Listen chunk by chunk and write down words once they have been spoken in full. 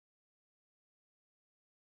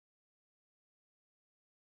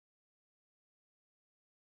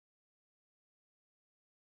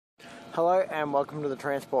Hello and welcome to the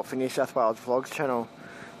Transport for New South Wales Vlogs channel.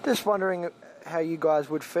 Just wondering how you guys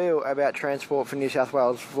would feel about Transport for New South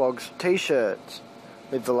Wales Vlogs t-shirts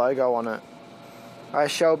with the logo on it. I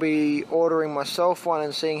shall be ordering myself one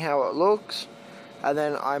and seeing how it looks, and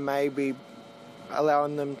then I may be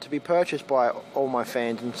allowing them to be purchased by all my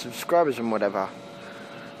fans and subscribers and whatever.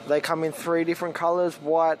 They come in 3 different colours: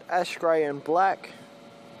 white, ash grey and black,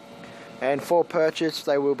 and for purchase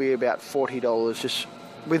they will be about $40 just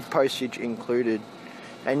with postage included.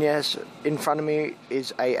 And yes, in front of me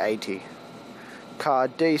is A80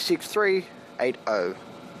 card D6380.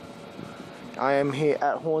 I am here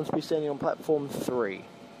at Hornsby, standing on platform 3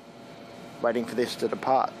 waiting for this to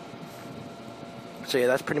depart. So yeah,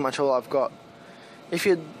 that's pretty much all I've got. If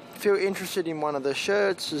you feel interested in one of the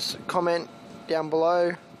shirts, just comment down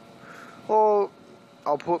below, or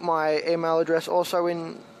I'll put my email address also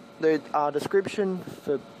in the description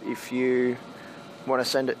for if you want to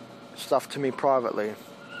send stuff to me privately.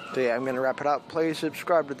 So yeah, I'm going to wrap it up. Please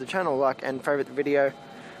subscribe to the channel, like and favourite the video.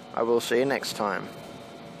 I will see you next time.